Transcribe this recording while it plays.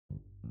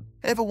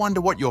Ever wonder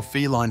what your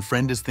feline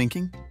friend is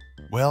thinking?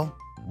 Well,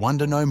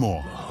 wonder no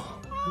more.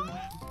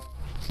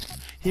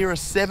 Here are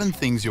 7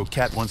 things your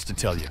cat wants to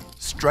tell you,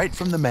 straight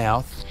from the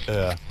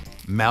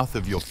mouth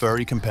of your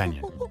furry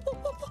companion.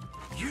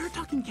 You're a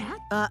talking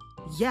cat?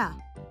 Yeah.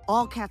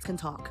 All cats can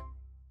talk.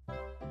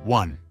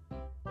 1.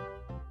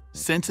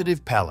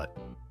 Sensitive palate.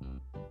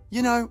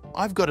 You know,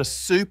 I've got a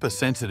super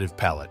sensitive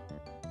palate.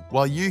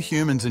 While you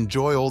humans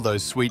enjoy all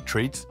those sweet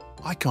treats,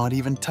 I can't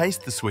even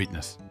taste the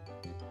sweetness.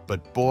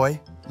 But boy,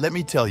 let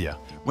me tell you,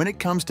 when it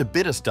comes to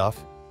bitter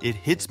stuff, it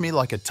hits me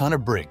like a ton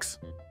of bricks.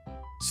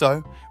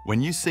 So,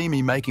 when you see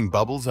me making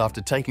bubbles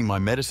after taking my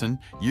medicine,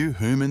 you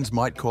humans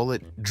might call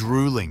it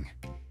drooling.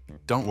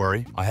 Don't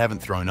worry, I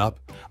haven't thrown up.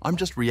 I'm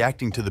just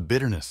reacting to the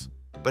bitterness.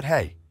 But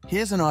hey,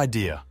 here's an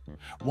idea.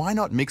 Why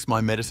not mix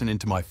my medicine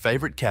into my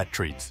favorite cat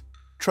treats?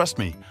 Trust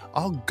me,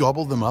 I'll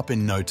gobble them up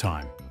in no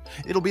time.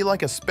 It'll be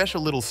like a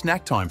special little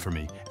snack time for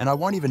me, and I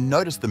won't even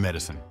notice the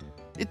medicine.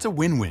 It's a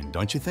win-win,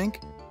 don't you think?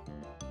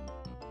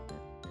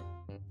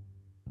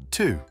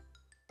 2.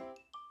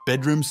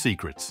 Bedroom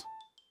secrets.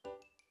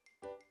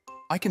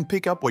 I can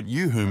pick up what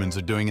you humans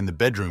are doing in the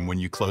bedroom when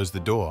you close the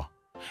door.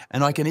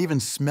 And I can even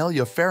smell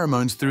your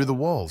pheromones through the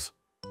walls.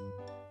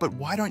 But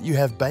why don't you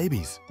have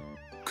babies?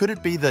 Could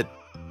it be that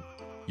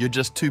you're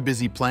just too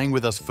busy playing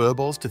with us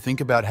furballs to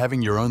think about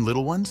having your own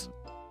little ones?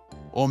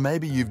 Or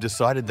maybe you've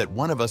decided that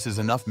one of us is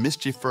enough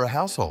mischief for a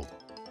household.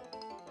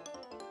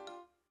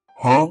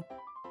 Huh?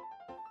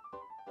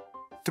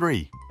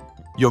 3.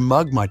 Your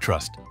mug, my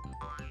trust.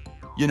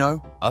 You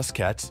know, us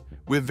cats,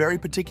 we're very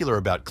particular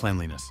about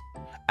cleanliness.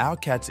 Our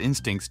cat's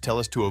instincts tell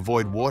us to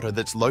avoid water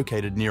that's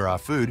located near our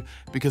food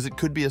because it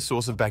could be a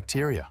source of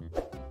bacteria.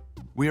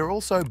 We are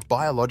also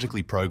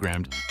biologically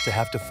programmed to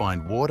have to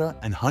find water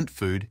and hunt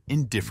food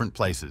in different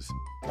places.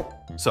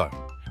 So,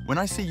 when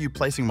I see you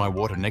placing my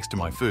water next to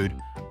my food,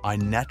 I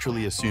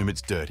naturally assume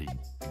it's dirty.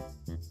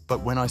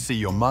 But when I see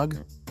your mug,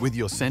 with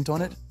your scent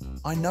on it,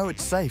 I know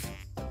it's safe.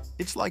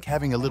 It's like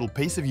having a little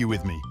piece of you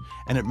with me,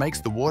 and it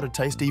makes the water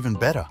taste even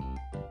better.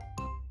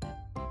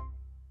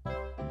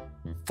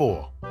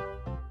 4.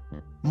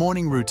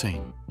 Morning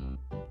routine.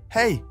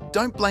 Hey,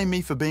 don't blame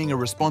me for being a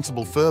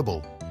responsible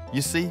furball.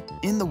 You see,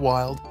 in the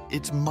wild,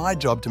 it's my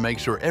job to make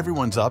sure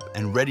everyone's up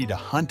and ready to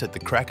hunt at the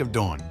crack of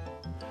dawn.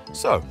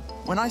 So,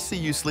 when I see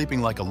you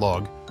sleeping like a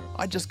log,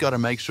 I just gotta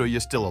make sure you're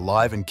still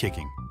alive and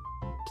kicking.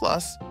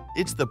 Plus,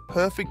 it's the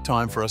perfect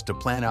time for us to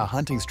plan our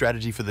hunting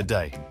strategy for the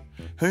day.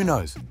 Who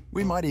knows,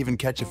 we might even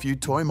catch a few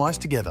toy mice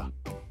together.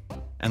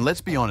 And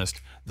let's be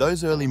honest,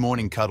 those early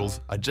morning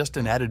cuddles are just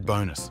an added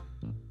bonus.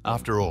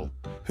 After all,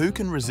 who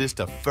can resist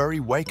a furry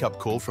wake-up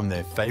call from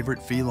their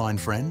favorite feline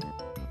friend?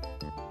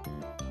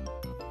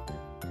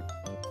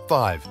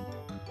 5.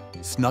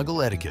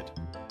 Snuggle etiquette.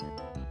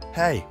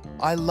 Hey,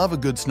 I love a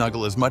good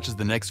snuggle as much as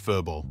the next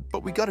furball,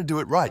 but we gotta do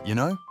it right, you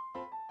know?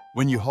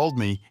 When you hold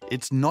me,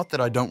 it's not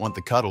that I don't want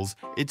the cuddles,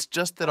 it's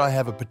just that I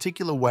have a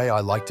particular way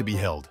I like to be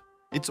held.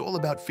 It's all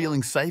about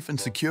feeling safe and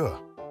secure.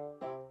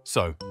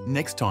 So,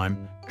 next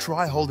time,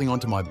 try holding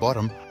onto my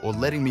bottom or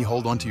letting me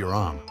hold onto your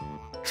arm.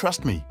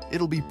 Trust me,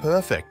 it'll be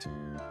perfect.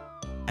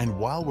 And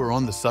while we're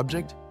on the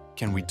subject,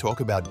 can we talk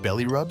about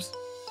belly rubs?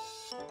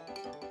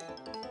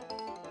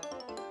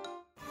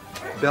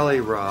 Belly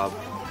rub.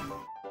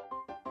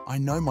 I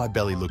know my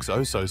belly looks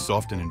oh so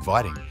soft and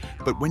inviting,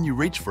 but when you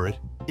reach for it,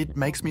 it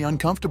makes me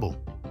uncomfortable.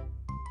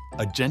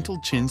 A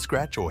gentle chin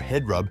scratch or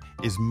head rub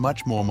is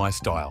much more my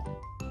style.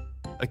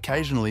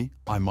 Occasionally,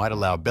 I might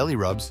allow belly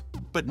rubs,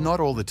 but not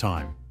all the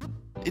time.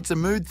 It's a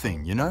mood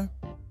thing, you know?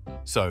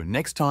 So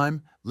next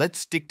time, let's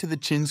stick to the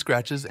chin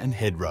scratches and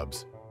head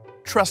rubs.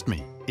 Trust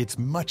me, it's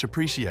much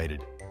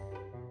appreciated.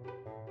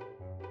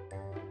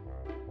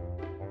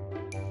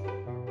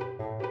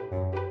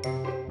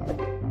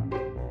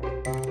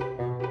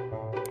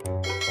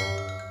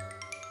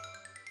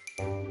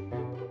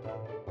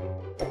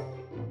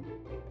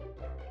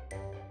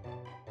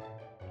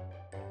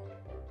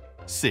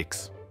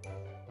 Six.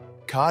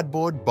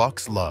 Cardboard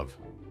box love.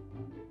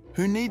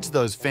 Who needs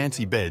those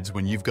fancy beds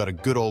when you've got a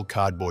good old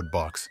cardboard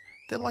box?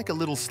 They're like a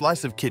little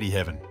slice of kitty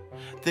heaven.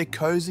 They're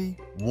cozy,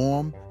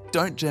 warm,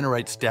 don't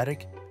generate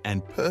static,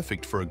 and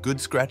perfect for a good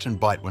scratch and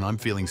bite when I'm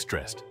feeling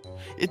stressed.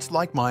 It's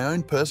like my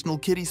own personal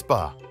kitty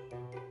spa.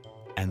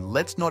 And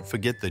let's not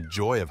forget the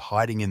joy of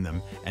hiding in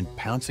them and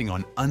pouncing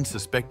on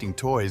unsuspecting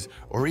toys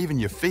or even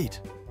your feet.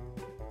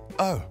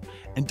 Oh,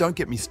 and don't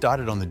get me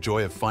started on the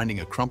joy of finding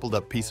a crumpled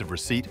up piece of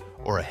receipt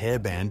or a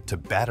hairband to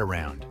bat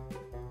around.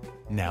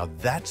 Now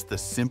that's the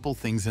simple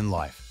things in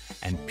life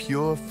and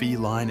pure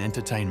feline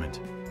entertainment.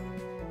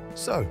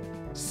 So,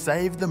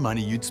 save the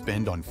money you'd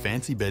spend on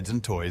fancy beds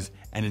and toys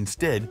and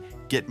instead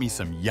get me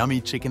some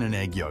yummy chicken and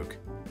egg yolk.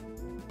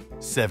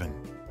 7.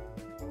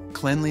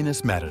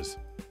 Cleanliness matters.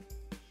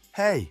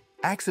 Hey,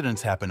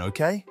 accidents happen,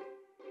 okay?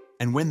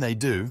 And when they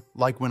do,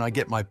 like when I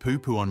get my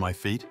poo-poo on my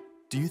feet,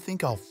 do you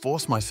think I'll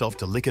force myself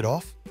to lick it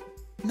off?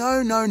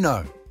 No, no,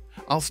 no.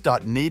 I'll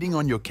start kneading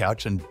on your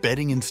couch and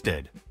bedding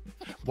instead.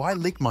 Why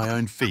lick my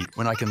own feet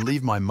when I can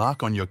leave my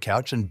mark on your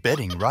couch and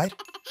bedding, right?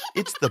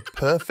 It's the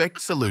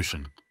perfect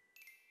solution.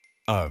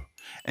 Oh,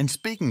 and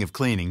speaking of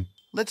cleaning,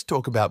 let's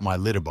talk about my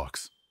litter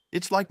box.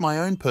 It's like my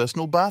own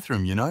personal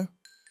bathroom, you know?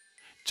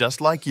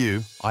 Just like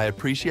you, I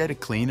appreciate a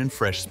clean and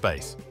fresh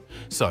space.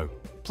 So,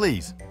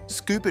 please,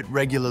 scoop it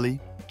regularly,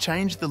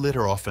 change the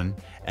litter often,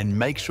 and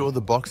make sure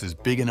the box is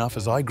big enough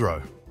as I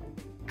grow.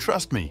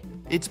 Trust me,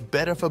 it's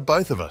better for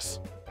both of us.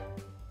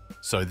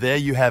 So there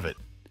you have it,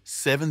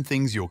 7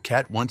 things your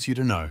cat wants you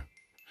to know.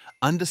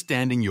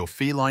 Understanding your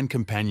feline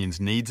companion's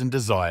needs and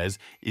desires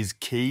is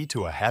key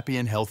to a happy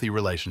and healthy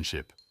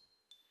relationship.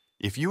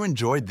 If you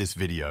enjoyed this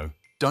video,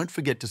 don't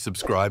forget to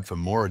subscribe for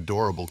more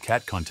adorable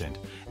cat content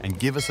and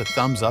give us a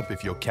thumbs up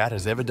if your cat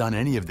has ever done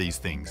any of these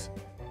things.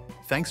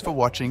 Thanks for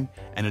watching,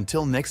 and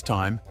until next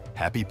time,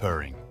 happy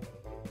purring.